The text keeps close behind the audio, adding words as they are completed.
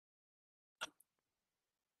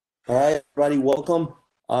Hi, everybody. Welcome.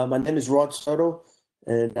 My name is Rod Soto,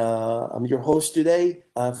 and I'm your host today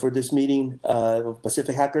for this meeting of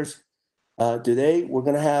Pacific Hackers. Today, we're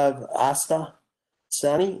going to have Aastha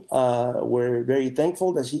Sahni. We're very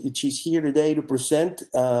thankful that she's here today to present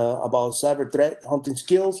about cyber threat hunting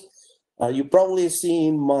skills. You probably have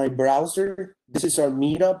seen my browser. This is our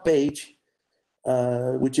meetup page,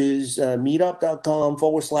 which is meetup.com/,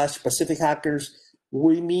 Pacific Hackers.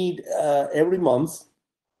 We meet every month,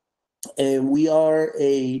 and we are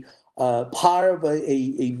a part of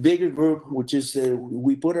a bigger group, which is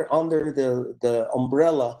we put it under the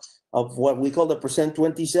umbrella of what we call the Percent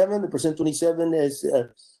 27. The Percent 27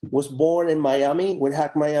 was born in Miami with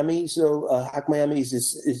Hack Miami. So Hack Miami is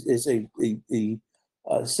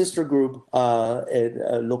a sister group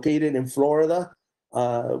located in Florida,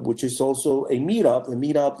 which is also a meetup,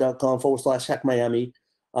 meetup.com/, Hack Miami.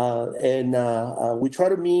 And we try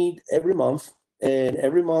to meet every month, and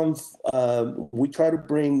every month we try to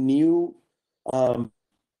bring new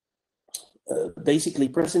basically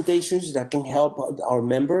presentations that can help our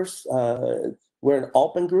members. We're an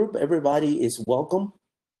open group. Everybody is welcome.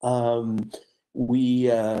 We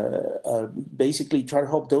basically try to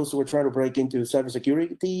help those who are trying to break into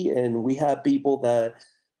cybersecurity, and we have people that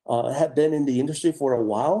have been in the industry for a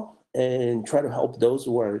while and try to help those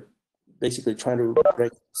who are basically trying to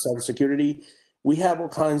break cybersecurity. We have all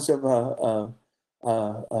kinds of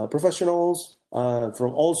professionals,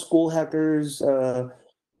 from old school hackers,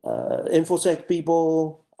 infosec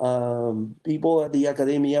people, people at the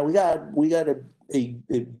academia. We got a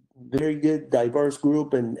very good diverse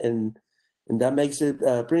group, and that makes it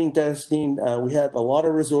pretty interesting. We have a lot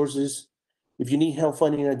of resources. If you need help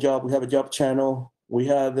finding a job, we have a job channel. We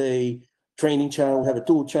have a training channel. We have a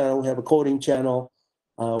tool channel. We have a coding channel.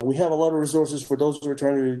 We have a lot of resources for those who are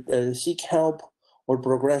trying to seek help or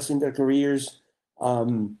progress in their careers.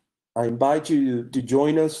 I invite you to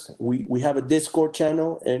join us. We have a Discord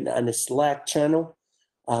channel and a Slack channel.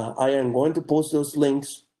 I am going to post those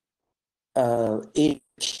links in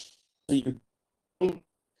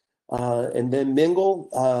and then mingle,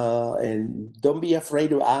 and don't be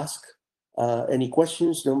afraid to ask any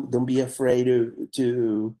questions. Don't be afraid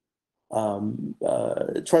to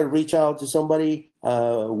try to reach out to somebody.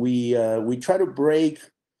 We try to break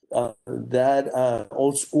that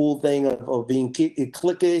old school thing of being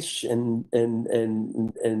cliquish and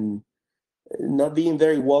not being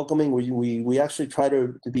very welcoming. We actually try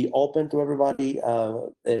to be open to everybody,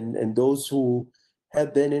 and those who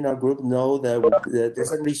have been in our group know that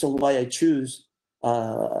there's a reason why I choose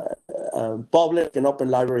public and open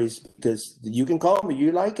libraries, because you can come if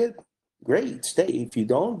you like it. Great, stay. If you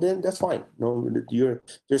don't, then that's fine. No,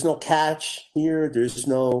 there's no catch here.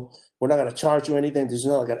 We're not going to charge you anything. There's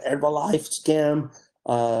not like an Herbalife scam.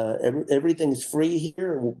 Everything is free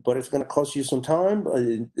here, but it's going to cost you some time.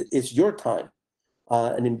 It's your time,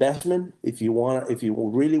 an investment. If you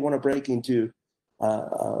really want to break into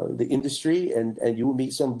the industry, and you will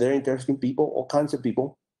meet some very interesting people, all kinds of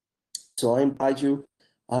people. So I invite you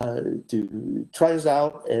to try us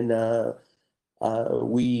out, and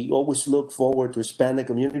we always look forward to expand the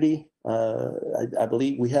community. I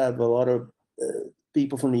believe we have a lot of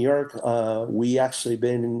people from New York. We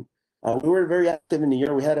were very active in New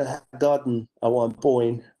York. We had a garden at one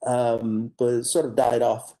point, but it sort of died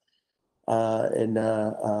off. And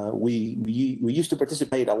we used to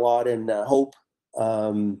participate a lot in Hope.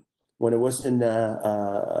 When it was in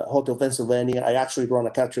Hotel Pennsylvania, I actually run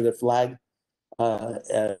a capture the flag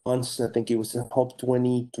once. I think it was in Hope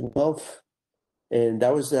 2012, and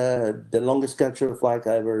that was the longest capture flag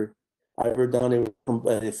I ever done. It was from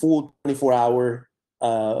a full 24-hour,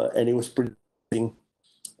 and it was pretty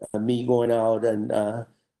me going out and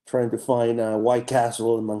trying to find White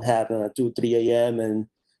Castle in Manhattan at 2-3 a.m. and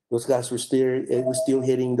those guys were still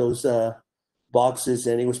hitting those boxes,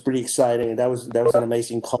 and it was pretty exciting. And that was an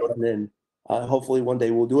amazing con, and hopefully one day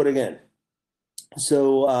we'll do it again.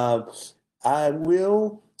 So I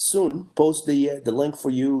will soon post the link for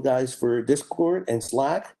you guys for Discord and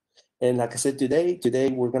Slack. And like I said, today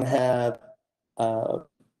we're gonna have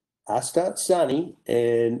Aastha Sahni,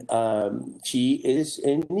 and she is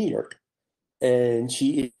in New York, and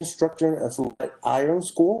she is instructor at Iron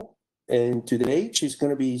School. And today she's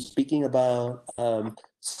going to be speaking about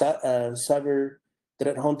cyber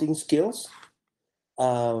threat hunting skills.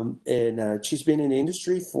 And she's been in the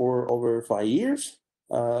industry for over 5 years.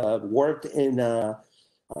 Worked in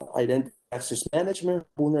identity access management,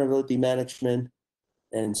 vulnerability management,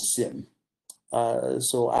 and SIM.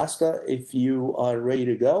 So Asta, if you are ready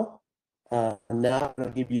to go, now I'm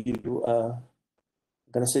going to give you,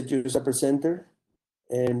 going to set you as a presenter,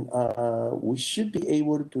 and we should be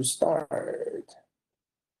able to start.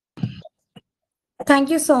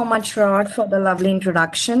 Thank you so much, Rod, for the lovely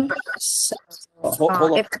introduction. So, Hold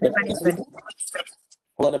on. if everybody's ready.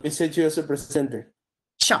 Hold on, let me set you as a presenter.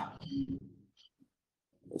 Sure.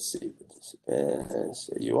 Let's see. Participants,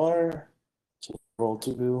 there you are. Roll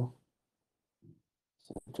to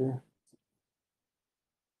center.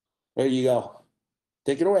 There you go.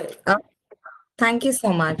 Take it away. Thank you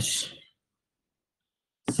so much.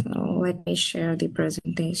 So let me share the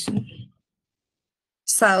presentation.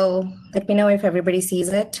 So let me know if everybody sees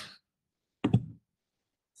it.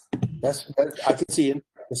 That's I can see it.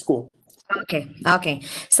 That's cool. Okay.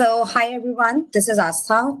 So hi everyone, this is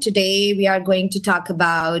Aastha. Today we are going to talk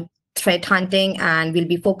about threat hunting, and we'll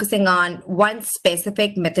be focusing on one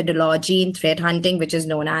specific methodology in threat hunting, which is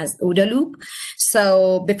known as OODA loop.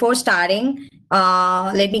 So before starting,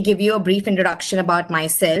 let me give you a brief introduction about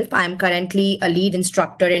myself. I'm currently a lead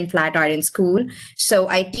instructor in Flatiron School. So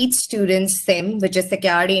I teach students SIM, which is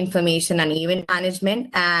Security, Information and Event Management,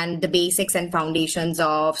 and the basics and foundations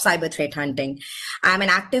of cyber threat hunting. I'm an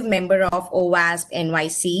active member of OWASP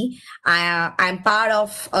NYC. I'm part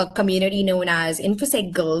of a community known as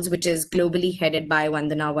InfoSec Girls, which is globally headed by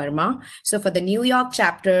Vandana Verma. So for the New York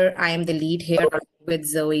chapter, I am the lead here with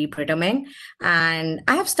Zoe Pritamen, and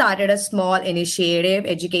I have started a small initiative,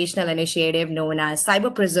 educational initiative known as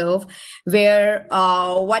Cyber Preserve, where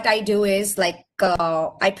what I do is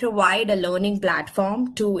I provide a learning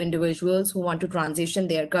platform to individuals who want to transition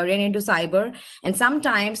their career into cyber. And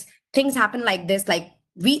sometimes things happen like this, like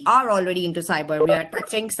we are already into cyber, we are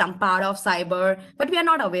touching some part of cyber, but we are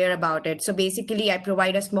not aware about it. So basically I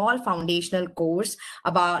provide a small foundational course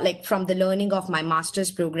about from the learning of my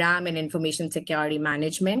master's program in information security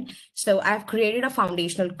management. So I've created a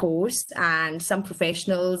foundational course, and some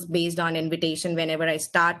professionals, based on invitation, whenever I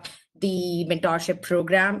start the mentorship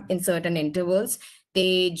program in certain intervals,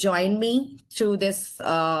 they join me through this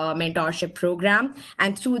mentorship program,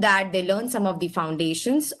 and through that they learn some of the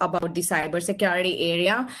foundations about the cybersecurity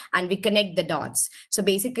area, and we connect the dots. So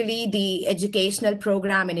basically the educational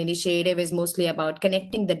program and initiative is mostly about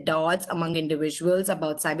connecting the dots among individuals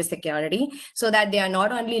about cybersecurity, so that they are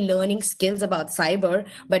not only learning skills about cyber,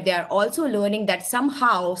 but they are also learning that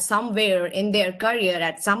somehow, somewhere in their career,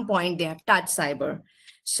 at some point they have touched cyber.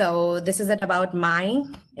 So this is it about my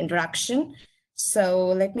introduction. So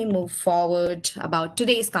let me move forward about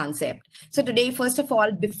today's concept. So today, first of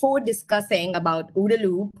all, before discussing about OODA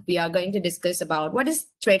loop, we are going to discuss about what is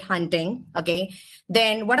threat hunting, okay?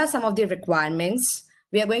 Then what are some of the requirements?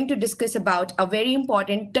 We are going to discuss about a very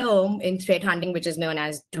important term in threat hunting, which is known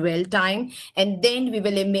as dwell time. And then we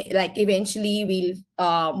will eventually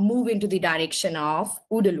we'll move into the direction of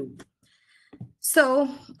OODA loop. So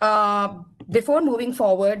before moving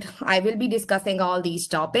forward, I will be discussing all these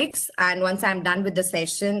topics. And once I'm done with the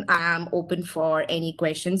session, I'm open for any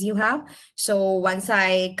questions you have. So once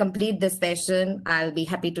I complete this session, I'll be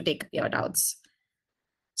happy to take your doubts.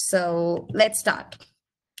 So let's start.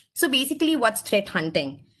 So basically, what's threat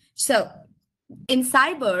hunting? So in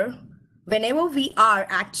cyber, whenever we are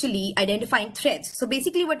actually identifying threats, so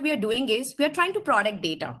basically what we are doing is we are trying to protect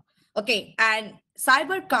data. Okay, and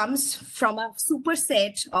cyber comes from a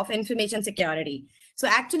superset of information security. So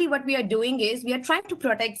actually what we are doing is we are trying to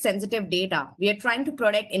protect sensitive data. We are trying to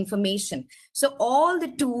protect information. So all the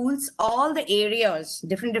tools, all the areas,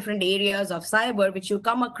 different areas of cyber which you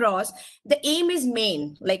come across, the aim is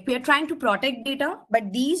main, like we are trying to protect data,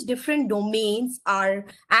 but these different domains are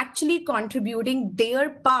actually contributing their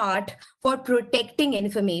part for protecting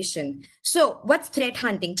information. So what's threat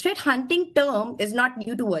hunting? Threat hunting term is not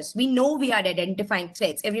new to us. We know we are identifying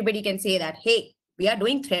threats. Everybody can say that, hey, we are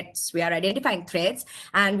doing threats, we are identifying threats,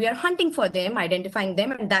 and we are hunting for them, identifying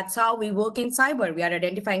them, and that's how we work in cyber. We are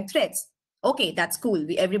identifying threats. Okay, that's cool.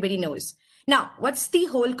 Everybody knows. Now, what's the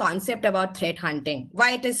whole concept about threat hunting?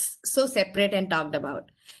 Why it is so separate and talked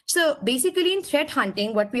about? So basically in threat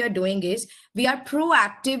hunting, what we are doing is we are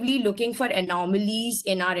proactively looking for anomalies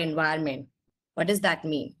in our environment. What does that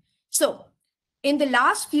mean? So in the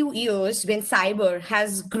last few years, when cyber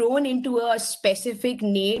has grown into a specific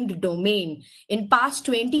named domain, in past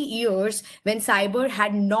 20 years, when cyber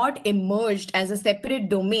had not emerged as a separate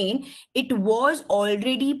domain, it was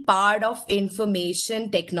already part of information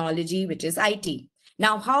technology, which is IT.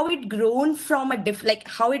 Now, how it grown from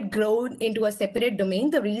how it grown into a separate domain?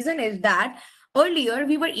 The reason is that earlier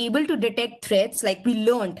we were able to detect threats, like we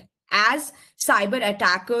learned as cyber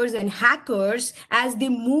attackers and hackers, as they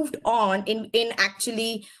moved on in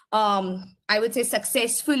actually, I would say,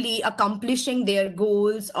 successfully accomplishing their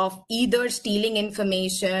goals of either stealing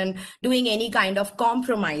information, doing any kind of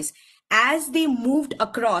compromise. as they moved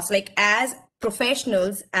across, like as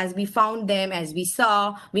professionals, as we found them, as we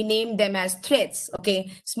saw, we named them as threats,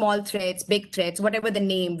 okay? Small threats, big threats, whatever the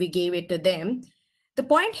name we gave it to them. The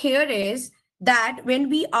point here is that when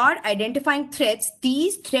we are identifying threats,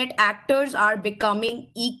 these threat actors are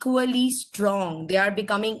becoming equally strong. They are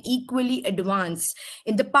becoming equally advanced.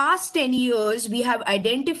 In the past 10 years, we have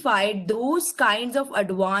identified those kinds of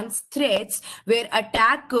advanced threats where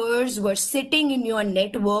attackers were sitting in your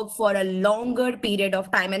network for a longer period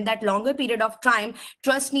of time. And that longer period of time,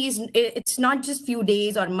 trust me, it's not just few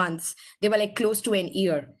days or months. They were like close to an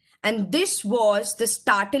year. And this was the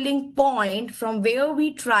startling point from where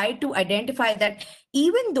we try to identify that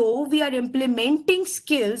even though we are implementing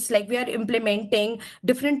skills, like we are implementing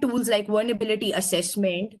different tools like vulnerability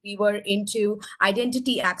assessment, we were into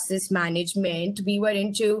identity access management, we were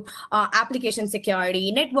into application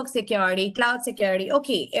security, network security, cloud security.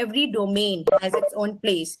 Okay, every domain has its own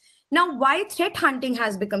place. Now, why threat hunting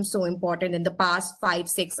has become so important in the past 5,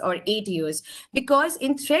 6, or 8 years? Because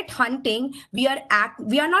in threat hunting, we are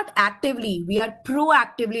not actively, we are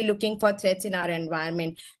proactively looking for threats in our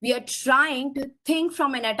environment. We are trying to think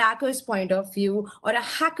from an attacker's point of view or a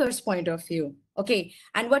hacker's point of view. Okay,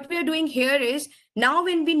 and what we are doing here is, now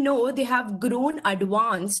when we know they have grown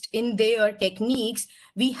advanced in their techniques,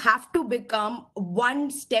 we have to become one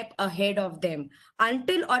step ahead of them.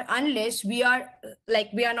 Until or unless we are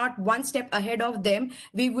not one step ahead of them,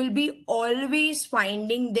 we will be always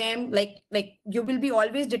finding them, like you will be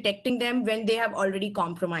always detecting them when they have already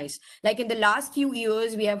compromised. Like in the last few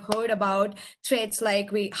years, we have heard about threats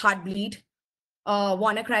like Heartbleed.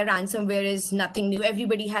 WannaCry ransomware is nothing new.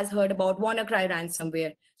 Everybody has heard about WannaCry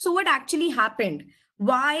ransomware. So what actually happened?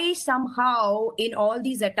 Why somehow in all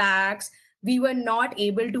these attacks, we were not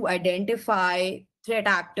able to identify threat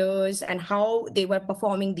actors and how they were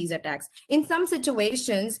performing these attacks? In some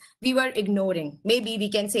situations, we were ignoring. Maybe we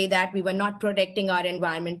can say that we were not protecting our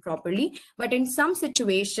environment properly. But in some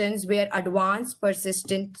situations where advanced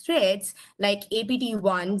persistent threats like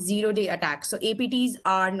APT1, zero-day attacks. So APTs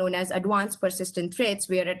are known as advanced persistent threats,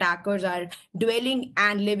 where attackers are dwelling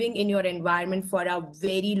and living in your environment for a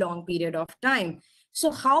very long period of time. So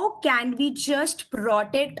how can we just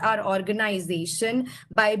protect our organization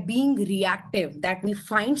by being reactive? That we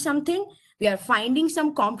find something, we are finding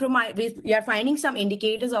some compromise, we are finding some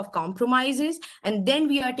indicators of compromises, and then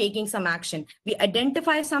we are taking some action. We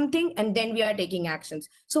identify something and then we are taking actions.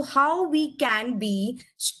 So how we can be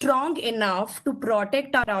strong enough to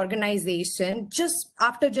protect our organization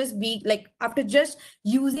after just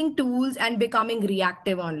using tools and becoming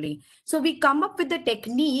reactive only. So we come up with the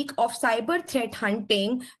technique of cyber threat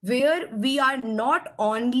hunting, where we are not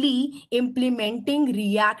only implementing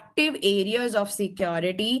reactive areas of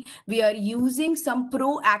security, we are using some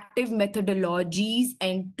proactive methodologies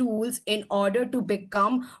and tools in order to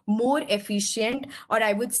become more efficient. Or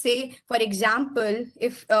I would say, for example,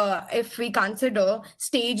 if we consider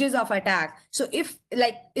stages of attack. So if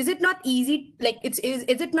is it not easy, is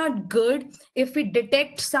it not good if we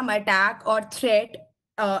detect some attack or threat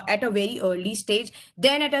at a very early stage,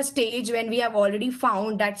 then at a stage when we have already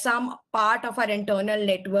found that some part of our internal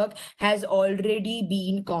network has already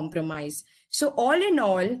been compromised? So all in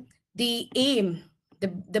all, the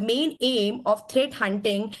main aim of threat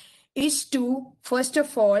hunting is to, first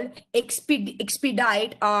of all,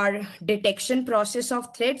 expedite our detection process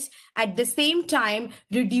of threats, at the same time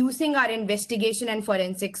reducing our investigation and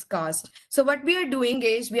forensics cost. So what we are doing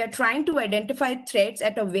is we are trying to identify threats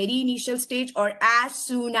at a very initial stage or as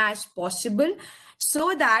soon as possible,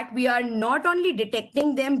 so that we are not only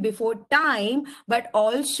detecting them before time, but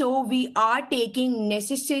also we are taking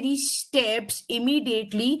necessary steps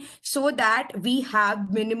immediately so that we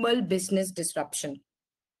have minimal business disruption.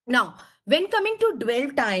 Now, when coming to dwell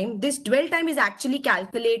time, this dwell time is actually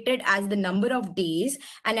calculated as the number of days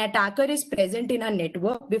an attacker is present in a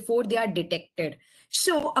network before they are detected.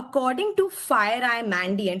 So according to FireEye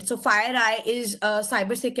Mandiant, so FireEye is a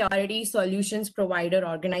cybersecurity solutions provider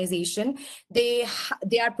organization. They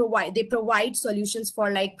provide solutions for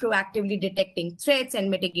like proactively detecting threats and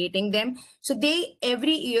mitigating them. So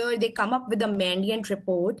every year they come up with a Mandiant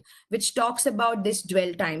report which talks about this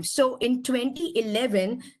dwell time. So in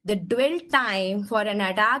 2011, the dwell time for an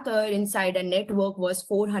attacker inside a network was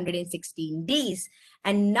 416 days.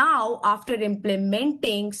 And now, after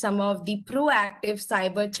implementing some of the proactive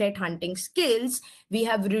cyber threat hunting skills, we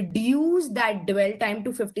have reduced that dwell time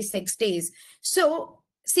to 56 days. So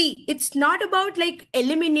see, it's not about like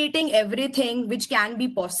eliminating everything which can be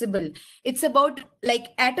possible. It's about like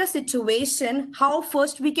at a situation, how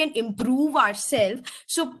first we can improve ourselves.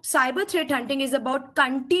 So cyber threat hunting is about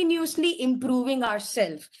continuously improving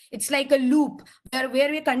ourselves. It's like a loop where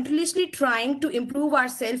we're continuously trying to improve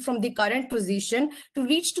ourselves from the current position to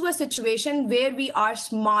reach to a situation where we are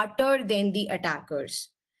smarter than the attackers.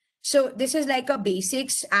 So this is like a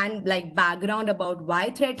basics and like background about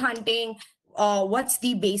why threat hunting, what's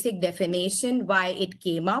the basic definition, why it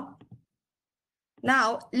came up.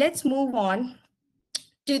 Now, let's move on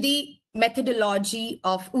to the methodology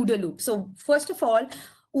of OODA loop. So first of all,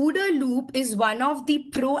 OODA loop is one of the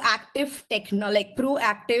proactive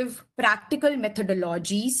proactive practical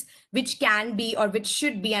methodologies which can be or which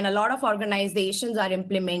should be, and a lot of organizations are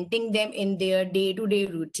implementing them in their day-to-day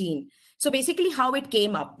routine. So basically how it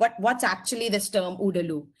came up, what's actually this term OODA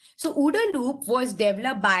loop? So OODA loop was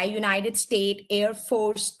developed by United States Air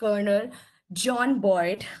Force Colonel John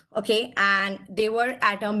Boyd, okay, and they were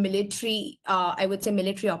at a military, I would say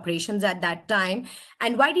military operations at that time.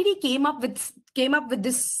 And why did he came up with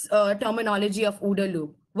this terminology of OODA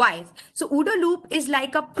loop? Why? So OODA loop is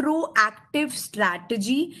like a proactive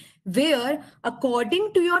strategy where,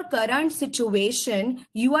 according to your current situation,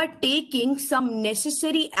 you are taking some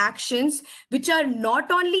necessary actions which are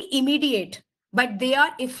not only immediate, but they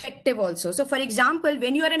are effective also. So for example,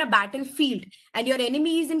 when you are in a battlefield and your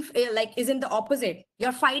enemy is in the opposite,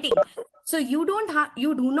 you're fighting, so you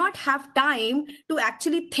do not have time to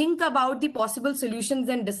actually think about the possible solutions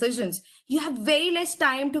and decisions. You have very less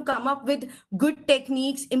time to come up with good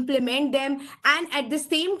techniques, implement them, and at the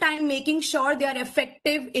same time making sure they are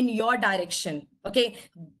effective in your direction. Okay,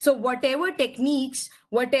 so whatever techniques,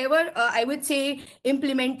 whatever I would say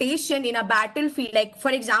implementation in a battlefield, like for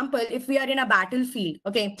example, if we are in a battlefield,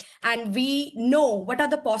 okay, and we know what are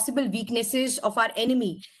the possible weaknesses of our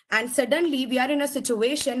enemy, and suddenly we are in a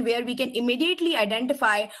situation where we can immediately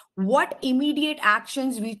identify what immediate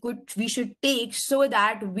actions we should take so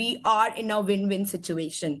that we are in a win-win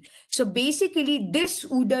situation. So basically this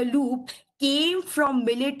OODA loop came from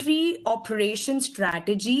military operation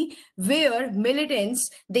strategy, where militants,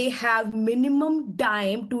 they have minimum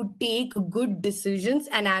time to take good decisions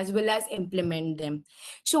and as well as implement them.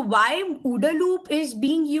 So why OODA loop is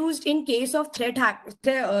being used in case of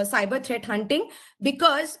cyber threat hunting?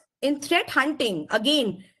 Because in threat hunting,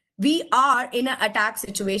 again, we are in an attack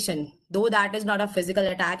situation, though that is not a physical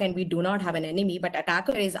attack and we do not have an enemy, but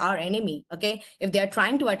attacker is our enemy. Okay, if they are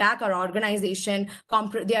trying to attack our organization,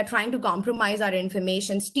 they are trying to compromise our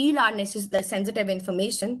information, steal our sensitive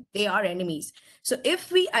information, they are enemies. So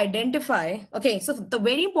if we identify, okay, so the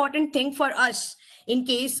very important thing for us in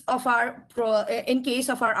case of our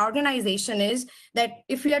organization is that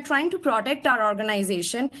if we are trying to protect our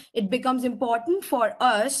organization, it becomes important for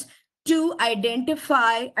us to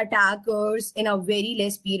identify attackers in a very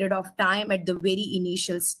less period of time at the very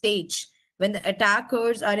initial stage. When the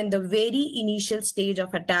attackers are in the very initial stage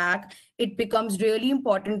of attack, it becomes really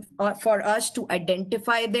important for us to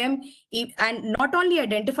identify them, and not only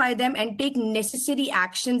identify them and take necessary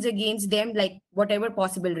actions against them, like whatever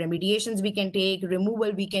possible remediations we can take,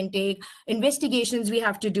 removal we can take, investigations we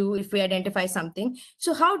have to do if we identify something.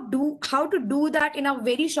 So how to do that in a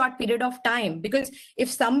very short period of time? Because if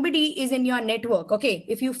somebody is in your network, okay,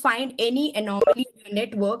 if you find any anomaly in your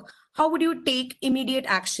network, how would you take immediate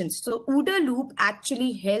actions? So OODA loop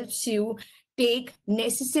actually helps you take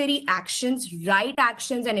necessary actions, right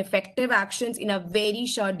actions, and effective actions in a very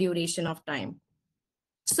short duration of time.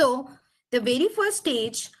 So the very first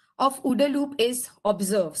stage of OODA loop is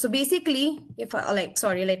observe. So basically,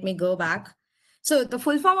 let me go back. So the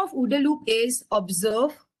full form of OODA loop is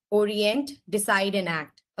observe, orient, decide, and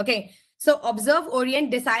act. Okay. So observe,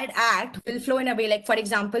 orient, decide, act will flow in a way like, for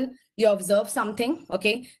example, you observe something,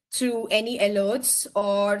 okay, through any alerts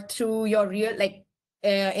or through your real,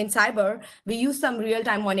 in cyber, we use some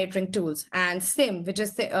real-time monitoring tools, and SIM, which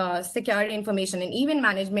is security information and event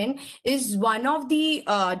management, is one of the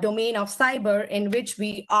domain of cyber in which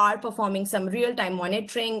we are performing some real-time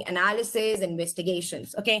monitoring, analysis,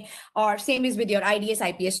 investigations, okay? Or same is with your IDS,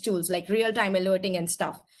 IPS tools, like real-time alerting and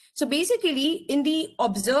stuff. So basically, in the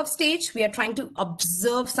observe stage, we are trying to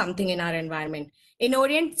observe something in our environment. In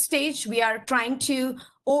orient stage, we are trying to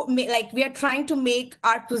make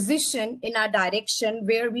our position in our direction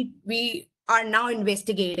where we are now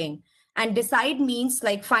investigating. And decide means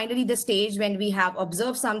like finally the stage when we have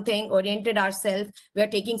observed something, oriented ourselves, we are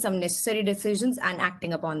taking some necessary decisions and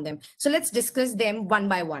acting upon them. So let's discuss them one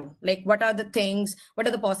by one. Like what are the things, what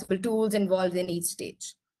are the possible tools involved in each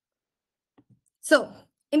stage? So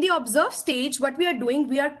In the observe stage, what we are doing,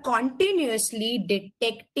 we are continuously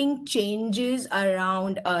detecting changes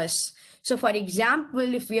around us. So for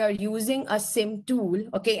example, if we are using a SIM tool,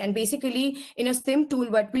 okay, and basically in a SIM tool,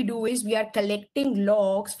 what we do is we are collecting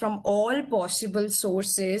logs from all possible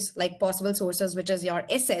sources, like possible sources, which is your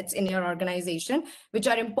assets in your organization, which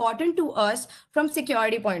are important to us from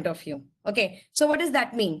security point of view. Okay, so what does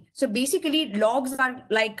that mean? So basically logs are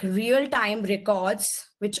like real-time records,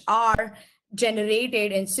 which are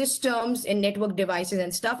generated in systems, in network devices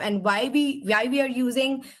and stuff. And why we are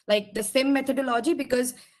using like the SIM methodology,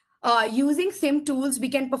 because using SIM tools, we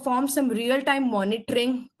can perform some real-time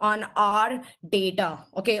monitoring on our data,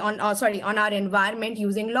 okay, on our environment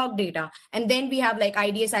using log data. And then we have like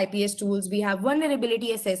IDS, IPS tools, we have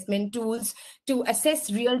vulnerability assessment tools to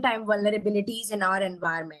assess real-time vulnerabilities in our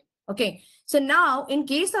environment. Okay, so now in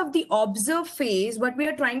case of the observe phase, what we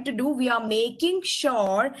are trying to do, we are making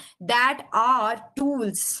sure that our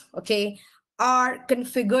tools, okay, are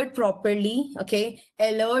configured properly. Okay,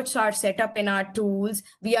 alerts are set up in our tools.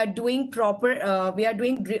 We are doing proper,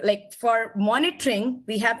 like for monitoring,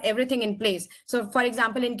 we have everything in place. So for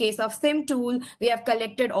example, in case of SIM tool, we have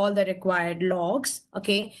collected all the required logs.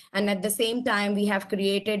 Okay, and at the same time, we have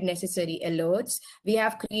created necessary alerts. We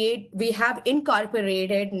have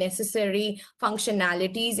incorporated necessary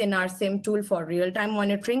functionalities in our SIM tool for real-time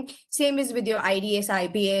monitoring. Same is with your IDS,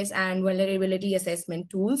 IPS and vulnerability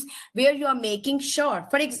assessment tools, where you are making sure,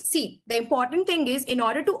 see, the important thing is, in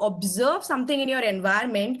order to observe something in your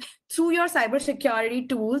environment through your cybersecurity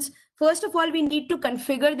tools, first of all, we need to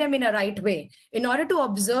configure them in a right way. In order to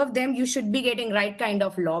observe them, you should be getting right kind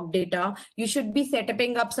of log data. You should be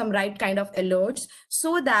setting up some right kind of alerts,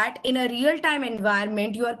 so that in a real-time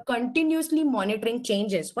environment, you are continuously monitoring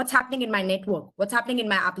changes. What's happening in my network? What's happening in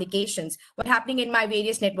my applications? What's happening in my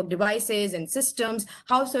various network devices and systems?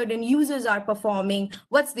 How certain users are performing?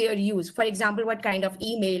 What's their use? For example, what kind of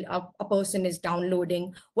email a person is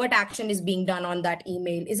downloading? What action is being done on that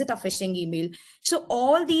email? Is it a phishing email? So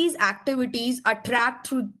all these activities are tracked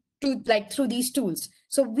through these tools.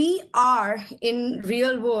 So we are in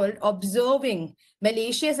real world observing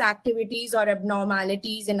malicious activities or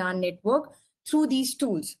abnormalities in our network through these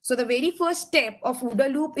tools. So the very first step of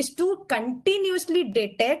OODA loop is to continuously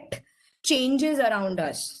detect changes around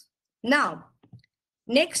us. Now,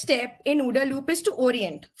 next step in OODA loop is to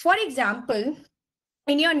orient. For example,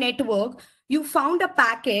 in your network, you found a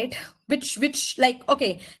packet which like,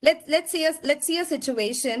 okay, let's see a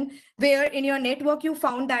situation where in your network you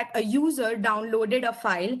found that a user downloaded a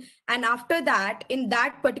file, and after that, in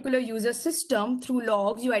that particular user system, through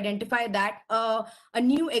logs, you identify that a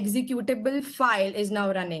new executable file is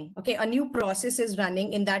now running. Okay, a new process is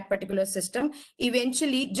running in that particular system,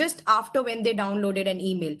 eventually just after when they downloaded an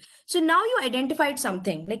email. So now you identified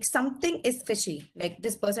something, like something is fishy, like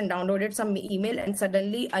this person downloaded some email and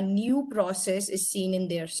suddenly a new process is seen in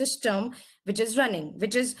their system, which is running,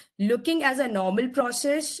 which is looking as a normal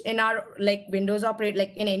process in our like Windows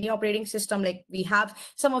like in any operating system. Like we have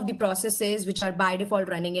some of the processes which are by default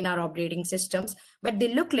running in our operating systems, but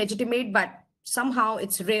they look legitimate, but somehow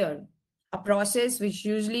it's rare. A process which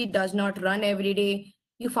usually does not run every day,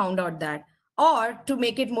 you found out that. Or to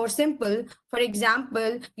make it more simple, for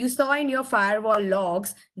example, you saw in your firewall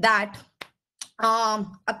logs that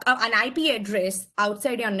an IP address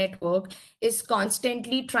outside your network is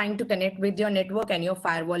constantly trying to connect with your network and your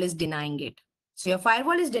firewall is denying it. So your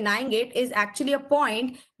firewall is denying it is actually a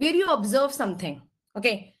point where you observe something.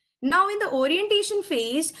 Okay. Now in the orientation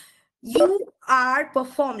phase, you are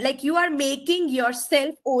you are making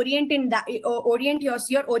yourself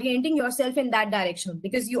you're orienting yourself in that direction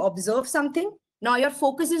because you observe something. Now your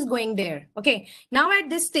focus is going there. Okay. Now at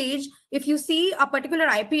this stage, if you see a particular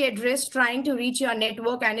IP address trying to reach your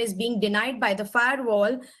network and is being denied by the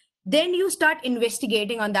firewall, then you start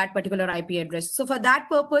investigating on that particular IP address. So for that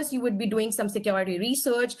purpose, you would be doing some security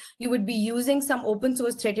research. You would be using some open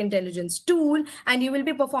source threat intelligence tool, and you will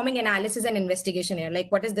be performing analysis and investigation here.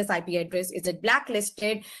 Like, what is this IP address? Is it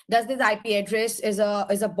blacklisted? Does this IP address is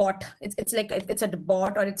a bot? It's a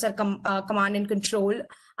bot, or it's a command and control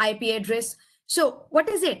IP address. So what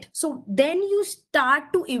is it? So then you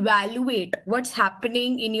start to evaluate what's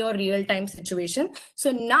happening in your real-time situation.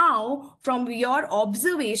 So now from your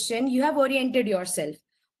observation, you have oriented yourself.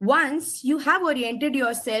 Once you have oriented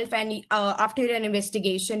yourself and after an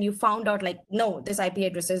investigation, you found out like, no, this IP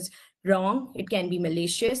address is wrong. It can be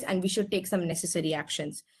malicious and we should take some necessary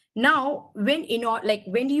actions. Now, when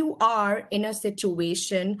you are in a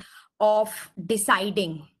situation of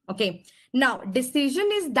deciding, okay, now, decision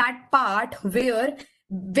is that part where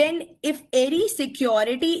if any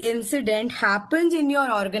security incident happens in your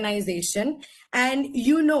organization And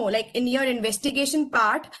you know, like in your investigation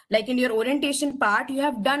part, like in your orientation part, you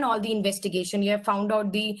have done all the investigation. You have found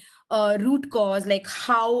out the root cause, like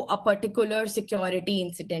how a particular security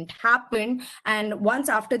incident happened. And once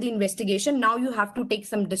after the investigation, now you have to take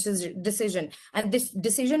some decision. And this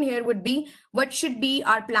decision here would be, what should be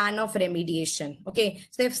our plan of remediation? Okay,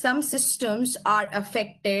 so if some systems are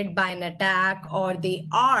affected by an attack, or they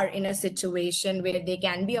are in a situation where they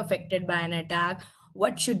can be affected by an attack,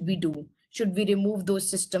 what should we do? Should we remove those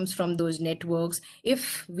systems from those networks?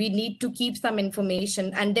 If we need to keep some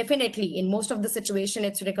information, and definitely in most of the situation,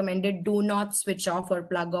 it's recommended, do not switch off or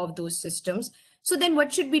plug off those systems. So then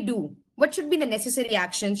what should we do? What should be the necessary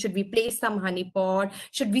actions? Should we place some honeypot?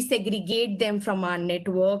 Should we segregate them from our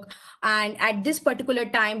network? And at this particular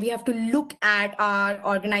time, we have to look at our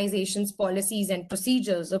organization's policies and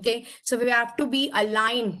procedures. Okay, so we have to be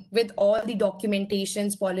aligned with all the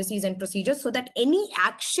documentations, policies, and procedures, so that any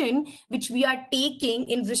action which we are taking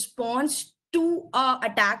in response to a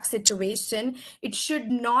attack situation, it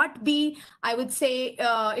should not be, I would say,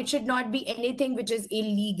 it should not be anything which is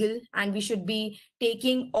illegal, and we should be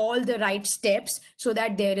taking all the right steps so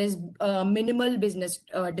that there is minimal business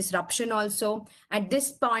disruption. Also, at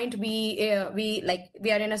this point, we are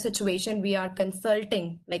in a situation, we are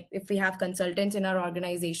consulting, like if we have consultants in our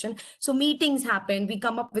organization, so meetings happen, we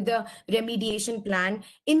come up with a remediation plan.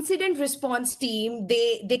 Incident response team,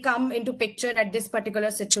 they come into picture at this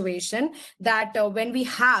particular situation, that when we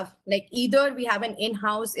have, like, either we have an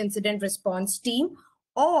in-house incident response team,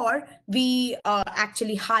 or we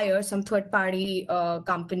actually hire some third-party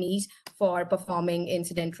companies for performing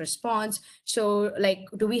incident response. So, like,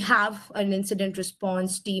 do we have an incident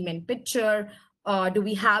response team in picture? Do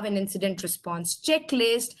we have an incident response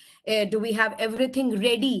checklist? Do we have everything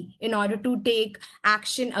ready in order to take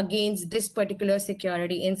action against this particular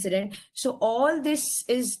security incident? So all this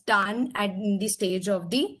is done at the stage of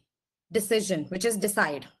the decision, which is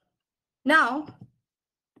decide. Now,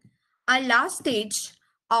 our last stage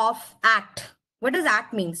of act. What does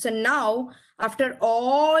act mean? So now, after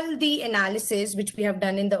all the analysis which we have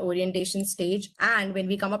done in the orientation stage, and when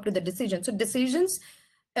we come up to the decision, so decisions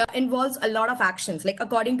involves a lot of actions. Like,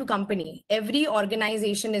 according to company, every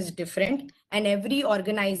organization is different, and every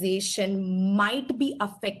organization might be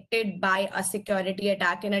affected by a security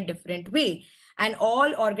attack in a different way. And all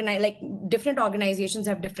different organizations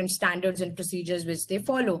have different standards and procedures which they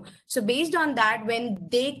follow. So based on that, when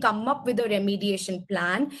they come up with a remediation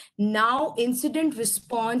plan, now incident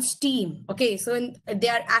response team, okay, so they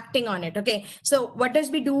are acting on it. Okay, so what do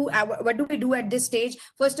we do at this stage?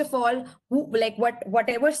 First of all,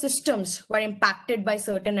 whatever systems were impacted by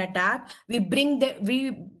certain attack, we bring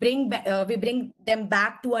them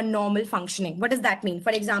back to a normal functioning. What does that mean?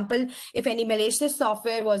 For example, if any malicious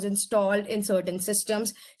software was installed in certain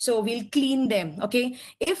systems, so we'll clean them. Okay,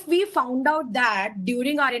 if we found out that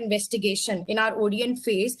during our investigation in our ODN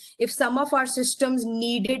phase, if some of our systems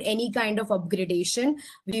needed any kind of upgradation,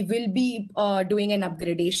 we will be doing an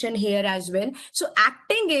upgradation here as well. So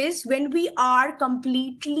acting is when we are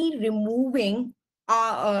completely removing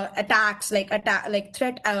attacks, threat,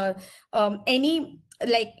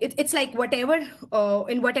 it's like whatever,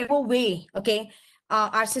 in whatever way, okay,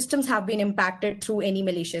 our systems have been impacted through any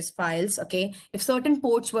malicious files. Okay, if certain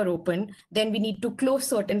ports were open, then we need to close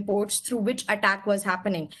certain ports through which attack was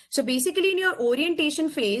happening. So basically, in your orientation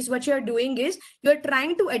phase, what you're doing is you're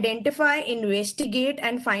trying to identify, investigate,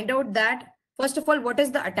 and find out that, first of all, what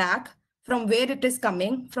is the attack, from where it is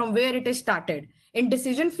coming, from where it is started. In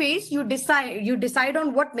decision phase, you decide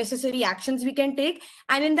on what necessary actions we can take.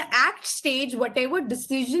 And in the act stage, whatever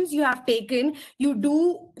decisions you have taken,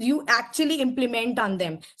 you actually implement on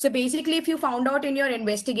them. So basically, if you found out in your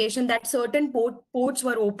investigation that certain ports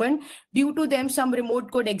were open, due to them, some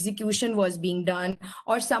remote code execution was being done,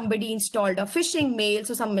 or somebody installed a phishing mail,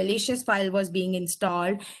 so some malicious file was being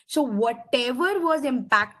installed. So whatever was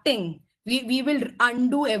impacting, we will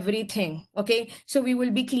undo everything. Okay, so we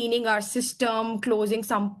will be cleaning our system, closing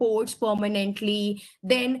some ports permanently.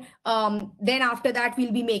 Then after that,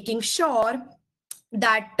 we'll be making sure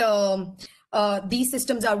that these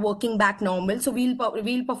systems are working back normal. So we'll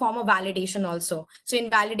perform a validation also. So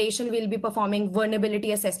in validation, we'll be performing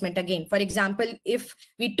vulnerability assessment again. For example, if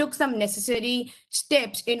we took some necessary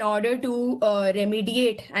steps in order to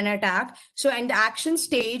remediate an attack, so in the action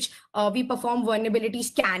stage, we perform vulnerability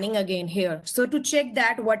scanning again here. So to check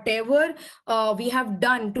that whatever we have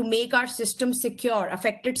done to make our system secure,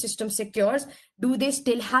 affected system secures, do they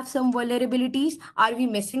still have some vulnerabilities? Are we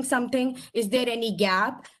missing something? Is there any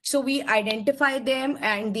gap? So we identify them,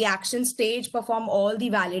 and the action stage perform all the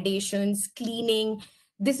validations, cleaning.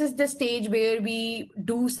 this is the stage where we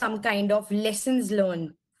do some kind of lessons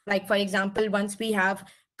learned. Like, for example, once we have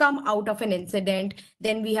come out of an incident,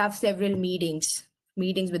 then we have several meetings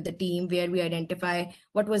with the team where we identify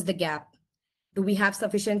what was the gap. Do we have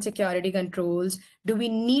sufficient security controls? Do we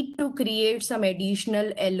need to create some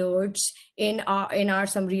additional alerts in our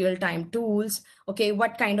some real-time tools? Okay,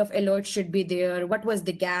 what kind of alerts should be there? What was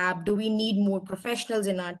the gap? Do we need more professionals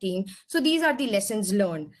in our team? So these are the lessons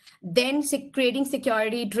learned. Then creating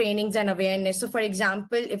security trainings and awareness. So for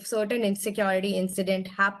example, if certain insecurity incident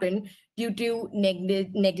happened due to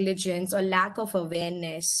negligence or lack of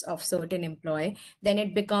awareness of certain employee, then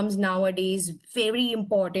it becomes nowadays very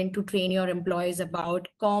important to train your employees about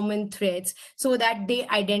common threats so that they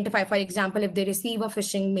identify. For example, if they receive a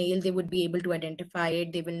phishing mail, they would be able to identify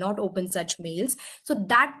it. They will not open such mails. So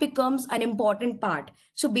that becomes an important part.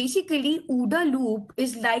 So basically, OODA loop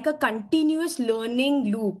is like a continuous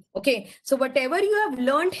learning loop. Okay, so whatever you have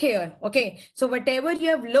learned here, okay, so whatever you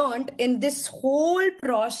have learned in this whole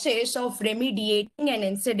process of remediating an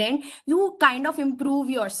incident, you kind of improve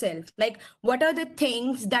yourself. Like, what are the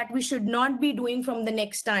things that we should not be doing from the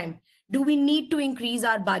next time? Do we need to increase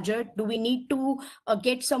our budget? Do we need to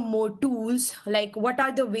get some more tools? Like, what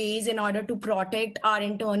are the ways in order to protect our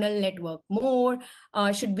internal network more?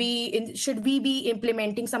 Should we be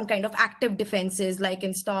implementing some kind of active defenses, like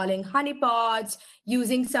installing honeypots,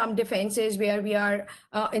 using some defenses where we are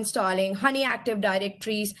installing honey active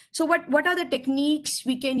directories? So what are the techniques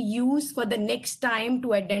we can use for the next time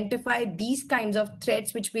to identify these kinds of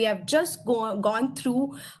threats, which we have just gone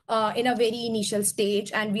through in a very initial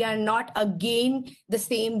stage, and we are not again the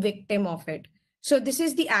same victim of it? So this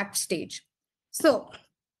is the act stage. So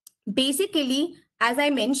basically, as I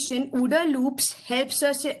mentioned, OODA loops helps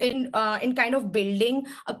us in kind of building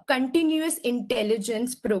a continuous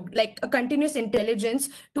intelligence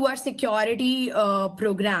to our security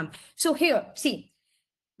program. So here, see,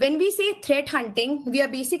 when we say threat hunting, we are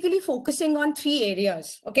basically focusing on 3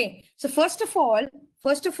 areas. Okay, so first of all,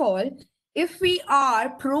 if we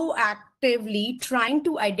are proactively trying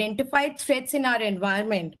to identify threats in our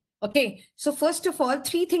environment, okay, so first of all,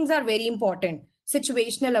 3 things are very important.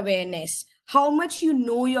 Situational awareness, how much you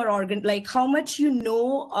know your how much you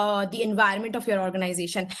know the environment of your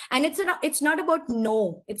organization. And it's not about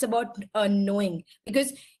know, it's about knowing,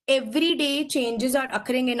 because every day changes are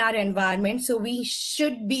occurring in our environment. So we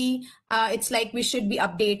should be it's like we should be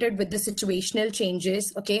updated with the situational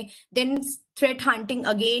changes. Okay, then threat hunting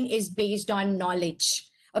again is based on knowledge.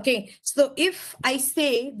 Okay, so if I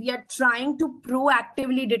say we are trying to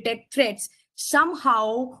proactively detect threats,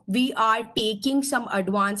 somehow we are taking some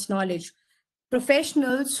advanced knowledge.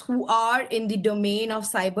 Professionals who are in the domain of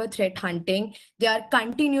cyber threat hunting, they are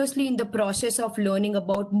continuously in the process of learning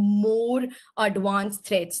about more advanced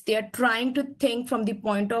threats. They are trying to think from the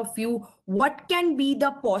point of view, what can be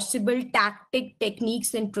the possible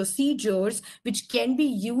techniques and procedures which can be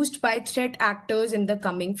used by threat actors in the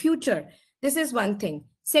coming future. This is one thing.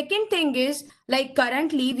 Second thing is, like,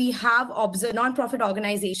 currently we have non-profit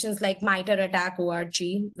organizations like MiterAttack.org,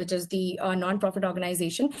 which is the non-profit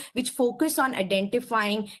organization, which focus on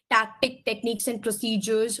identifying techniques and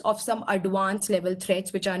procedures of some advanced level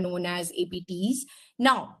threats, which are known as APTs.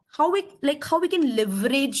 Now, how we can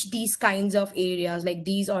leverage these kinds of areas, like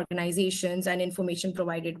these organizations and information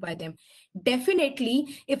provided by them.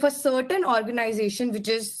 Definitely, if a certain organization which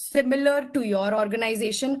is similar to your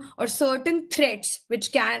organization, or certain threats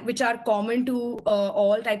which are common to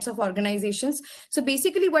all types of organizations. So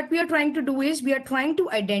basically what we are trying to do is we are trying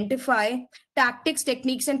to identify tactics,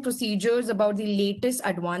 techniques, and procedures about the latest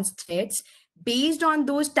advanced threats. Based on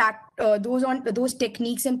those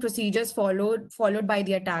techniques and procedures followed by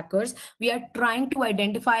the attackers, we are trying to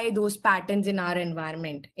identify those patterns in our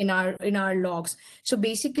environment, in our logs. So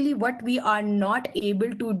basically, what we are not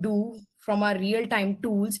able to do from our real-time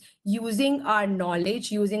tools, using our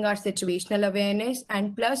knowledge, using our situational awareness,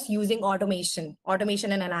 and plus using automation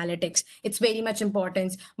and analytics. It's very much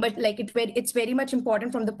important, but like it's very much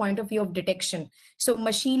important from the point of view of detection. So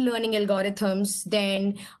machine learning algorithms,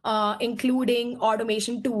 then including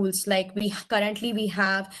automation tools, like we currently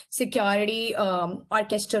have security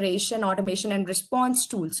orchestration, automation, and response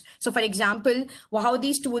tools. So for example, how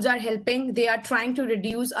these tools are helping, they are trying to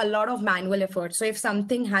reduce a lot of manual effort. So if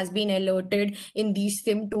something has been alerted in these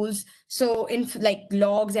SIM tools, so in like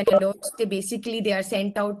logs and alerts, they are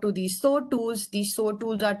sent out to these SOAR tools. These SOAR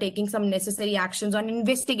tools are taking some necessary actions on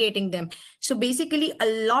investigating them. So basically,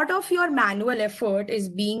 a lot of your manual effort is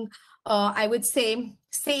being, I would say,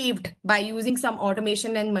 saved by using some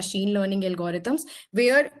automation and machine learning algorithms,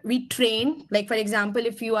 where we train, like for example,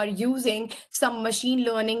 if you are using some machine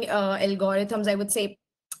learning algorithms, I would say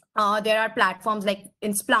There are platforms like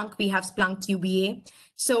in Splunk, we have Splunk QBA.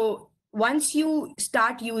 So once you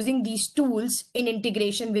start using these tools in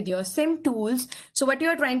integration with your SIM tools, so what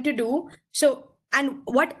you're trying to do, and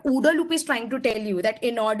what OODA loop is trying to tell you, that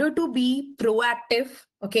in order to be proactive,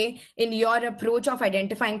 okay, in your approach of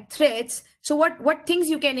identifying threats, so what things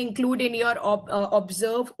you can include in your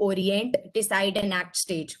observe, orient, decide, and act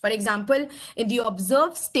stage. For example, in the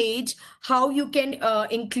observe stage, how you can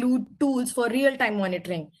include tools for real-time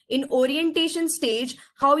monitoring. In orientation stage,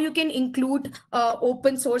 how you can include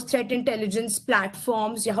open source threat intelligence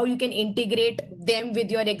platforms, how you can integrate them with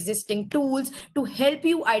your existing tools to help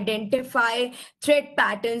you identify threat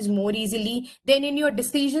patterns more easily. Then in your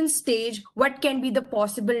decision stage, what can be the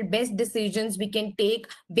possible best decisions we can take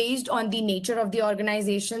based on the nature of the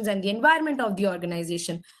organizations and the environment of the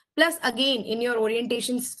organization. Plus, again, in your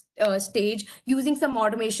orientation stage, using some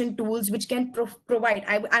automation tools which can provide.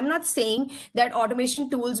 I'm not saying that automation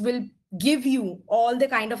tools will give you all the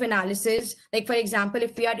kind of analysis. Like, for example,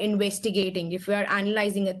 if we are investigating, if we are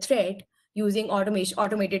analyzing a threat using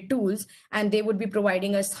automated tools, and they would be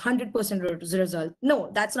providing us 100% result. No,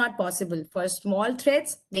 that's not possible. For small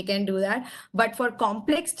threats, they can do that. But for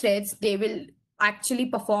complex threats, they will actually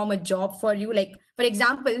perform a job for you. Like, for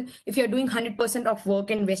example, if you're doing 100% of work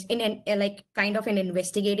in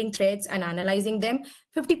investigating threats and analyzing them,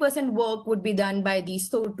 50% work would be done by these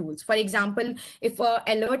SOAR tools. For example, if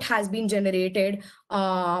an alert has been generated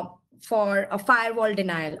for a firewall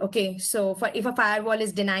denial, okay, so if a firewall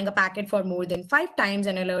is denying a packet for more than 5 times,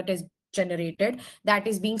 an alert is generated that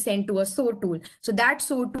is being sent to a SOAR tool. So that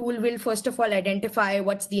SOAR tool will first of all identify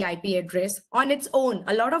what's the IP address on its own.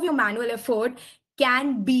 A lot of your manual effort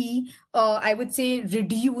can be, I would say,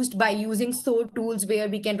 reduced by using SOAR tools, where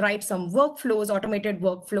we can write some workflows, automated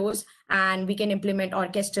workflows, and we can implement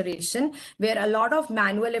orchestration, where a lot of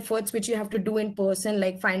manual efforts which you have to do in person,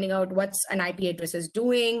 like finding out what's an IP address is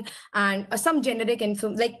doing, and some generic info,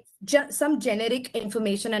 like some generic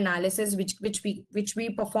information analysis which we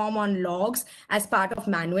perform on logs as part of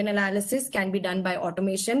manual analysis, can be done by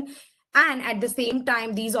automation. And at the same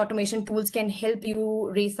time, these automation tools can help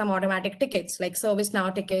you raise some automatic tickets, like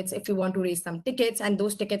ServiceNow tickets, if you want to raise some tickets, and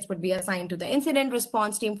those tickets would be assigned to the incident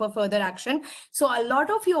response team for further action. So a lot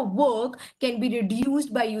of your work can be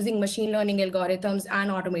reduced by using machine learning algorithms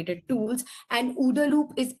and automated tools. And OODA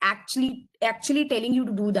loop is actually telling you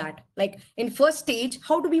to do that. Like in first stage,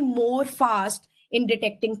 how to be more fast in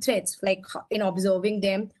detecting threats, like in observing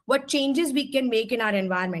them, what changes we can make in our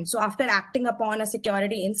environment. So after acting upon a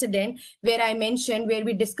security incident, where I mentioned, where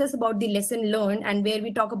we discuss about the lesson learned and where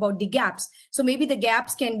we talk about the gaps. So maybe the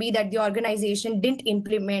gaps can be that the organization didn't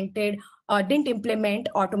implement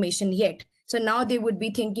automation yet. So now they would be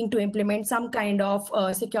thinking to implement some kind of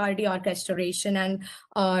security orchestration and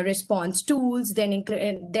response tools, then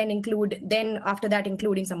after that,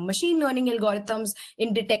 including some machine learning algorithms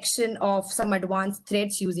in detection of some advanced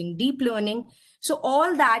threats using deep learning. So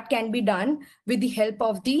all that can be done with the help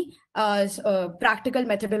of the practical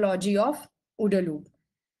methodology of OODA loop.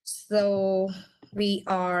 So we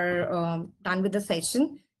are done with the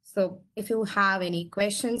session. So if you have any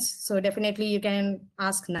questions, so definitely you can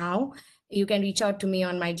ask now. You can reach out to me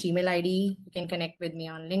on my Gmail ID. You can connect with me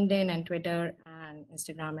on LinkedIn and Twitter and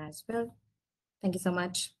Instagram as well. Thank you so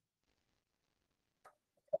much.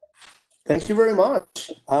 Thank you very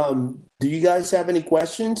much. Do you guys have any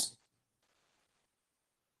questions?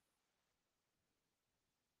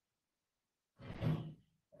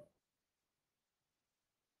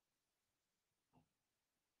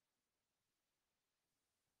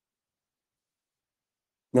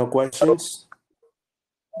 No questions?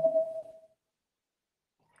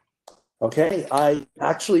 Okay, I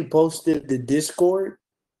actually posted the Discord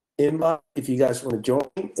invite if you guys want to join.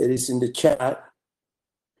 It is in the chat.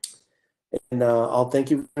 And I'll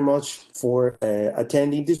thank you very much for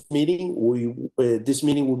attending this meeting. This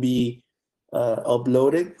meeting will be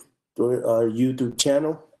uploaded to our YouTube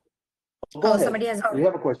channel. Go ahead. Somebody has. You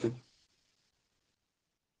have a question.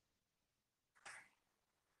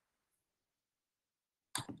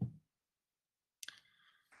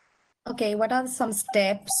 Okay, what are some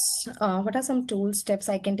steps? What are some tool steps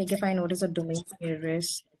I can take if I notice a domain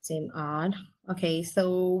errors? Same R. Okay,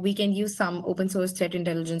 so we can use some open source threat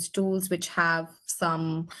intelligence tools which have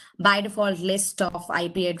some by default list of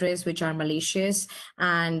IP address which are malicious.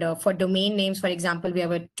 And for domain names, for example, we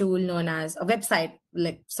have a tool known as a website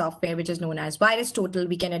like software which is known as VirusTotal.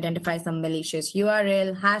 We can identify some malicious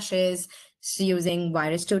URL hashes using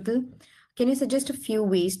VirusTotal. Can you suggest a few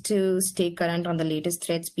ways to stay current on the latest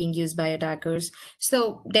threats being used by attackers?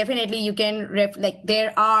 So definitely you can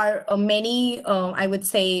there are many, I would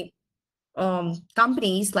say,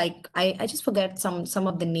 companies, like I just forget some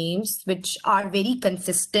of the names, which are very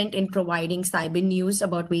consistent in providing cyber news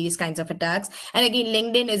about various kinds of attacks. And again,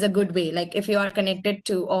 LinkedIn is a good way. Like if you are connected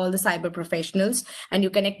to all the cyber professionals and you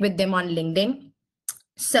connect with them on LinkedIn,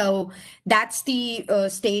 so that's the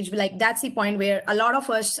stage, like that's the point where a lot of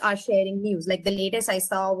us are sharing news. Like the latest I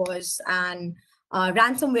saw was an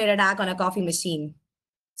ransomware attack on a coffee machine.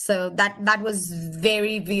 So that was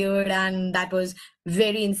very weird and that was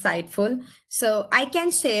very insightful. So I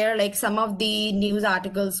can share like some of the news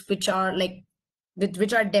articles which are like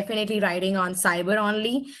which are definitely writing on cyber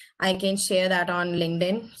only. I can share that on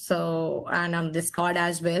LinkedIn, so, and on Discord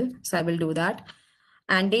as well, so I will do that.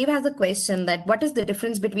 And Dave has a question that what is the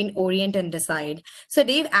difference between orient and decide? So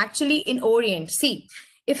Dave, actually in orient, see,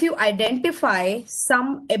 if you identify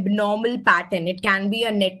some abnormal pattern, it can be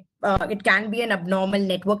it can be an abnormal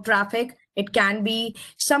network traffic. It can be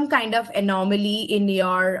some kind of anomaly in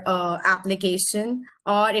your application,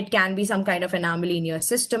 or it can be some kind of anomaly in your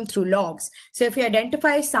system through logs. So if you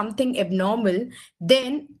identify something abnormal,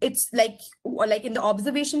 then it's like in the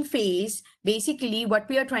observation phase, basically what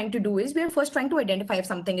we are trying to do is we are first trying to identify if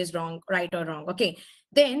something is wrong, right or wrong. Okay.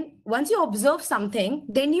 Then once you observe something,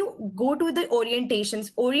 then you go to the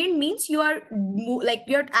orientations. Orient means you are like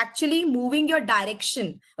you're actually moving your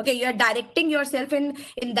direction. Okay, you're directing yourself in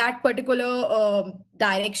that particular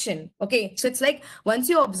direction. Okay, so it's like once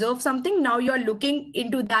you observe something, now you're looking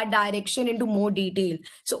into that direction into more detail.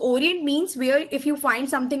 So orient means where if you find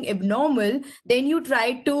something abnormal, then you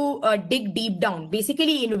try to dig deep down,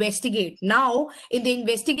 basically investigate. Now in the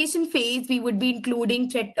investigation phase, we would be including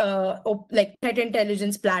threat intelligence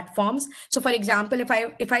platforms. So for example, if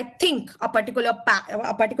I think a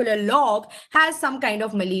particular log has some kind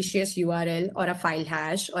of malicious URL or a file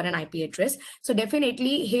hash or an IP address, so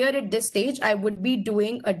definitely here at this stage I would be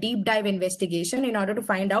doing a deep dive investigation in order to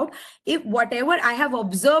find out if whatever I have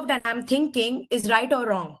observed and I'm thinking is right or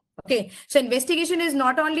wrong. Okay, so investigation is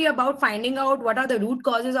not only about finding out what are the root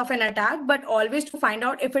causes of an attack, but always to find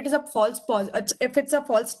out if it is a if it's a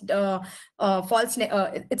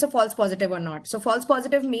it's a false positive or not. So false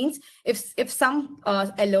positive means if some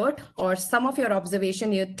alert or some of your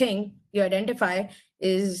observation you think you identify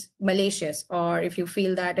is malicious, or if you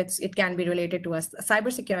feel that it can be related to a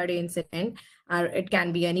cybersecurity incident, or it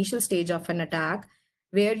can be an initial stage of an attack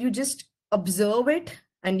where you just observe it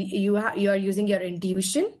and you are using your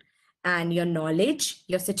intuition and your knowledge,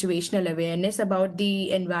 your situational awareness about the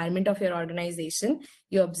environment of your organization.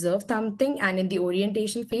 You observe something, and in the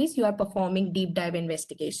orientation phase, you are performing deep dive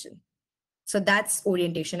investigation. So that's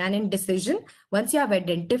orientation. And in decision, once you have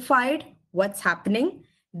identified what's happening,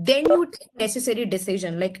 then you take necessary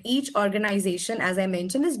decision. Like each organization, as I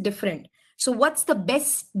mentioned, is different. So what's the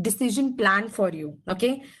best decision plan for you?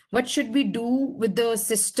 Okay, what should we do with the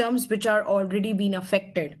systems which are already being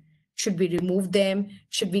affected? Should we remove them?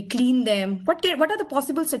 Should we clean them? What are the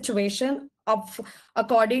possible situation of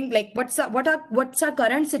according, like what's our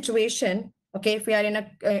current situation? Okay, if we are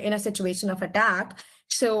in a situation of attack,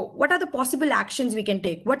 so what are the possible actions we can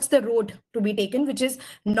take? What's the road to be taken, which is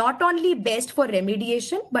not only best for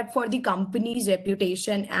remediation, but for the company's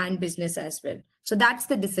reputation and business as well? So that's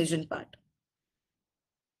the decision part.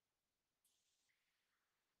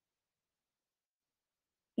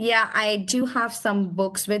 Yeah, I do have some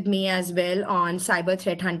books with me as well on cyber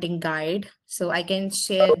threat hunting guide. So I can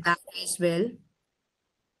share that as well.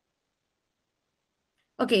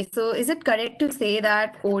 Okay, so is it correct to say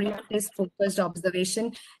that orient is focused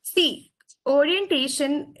observation?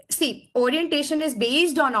 Orientation is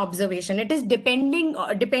based on observation. It is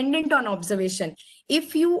dependent on observation.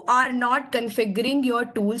 If you are not configuring your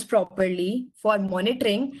tools properly for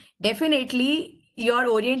monitoring, definitely your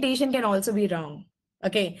orientation can also be wrong.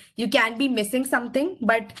 Okay, you can be missing something,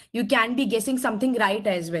 but you can be guessing something right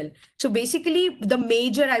as well. So basically,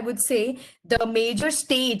 I would say, the major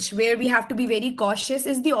stage where we have to be very cautious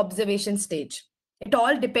is the observation stage. It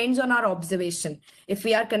all depends on our observation. If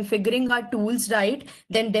we are configuring our tools right,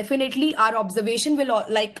 then definitely our observation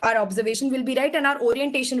will be right, and our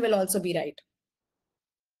orientation will also be right.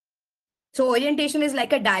 So orientation is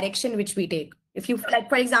like a direction which we take. If you, like,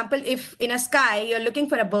 for example, if in a sky you're looking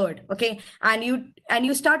for a bird, okay, and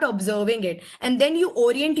you start observing it, and then you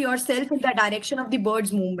orient yourself in the direction of the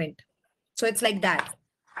bird's movement. So it's like that.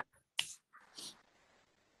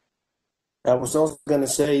 I was also going to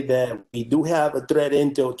say that we do have a threat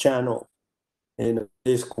intel channel in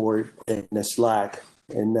Discord and a Slack,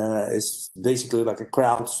 and it's basically like a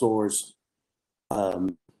crowdsourced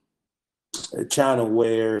channel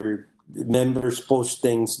where members post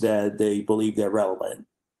things that they believe they're relevant.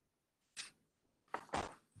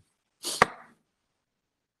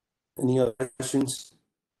 Any other questions?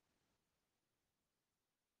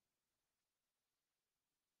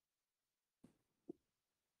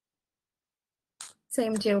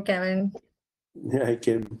 Same to you, Kevin. Yeah, I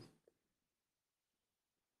can.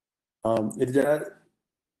 If there are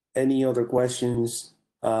any other questions,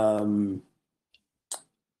 well,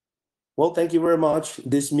 thank you very much.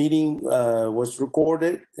 This meeting was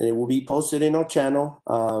recorded and it will be posted in our channel.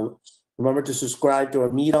 Remember to subscribe to our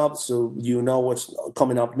meetup so you know what's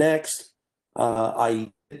coming up next.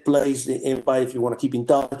 I place the invite if you want to keep in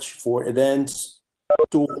touch for events,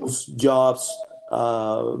 tools, jobs,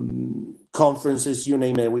 conferences, you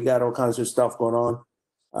name it. We got all kinds of stuff going on.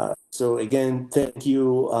 So again, thank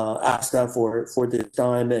you, Aastha, for this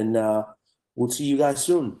time, and we'll see you guys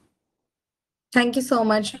soon. Thank you so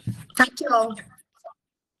much. Thank you all.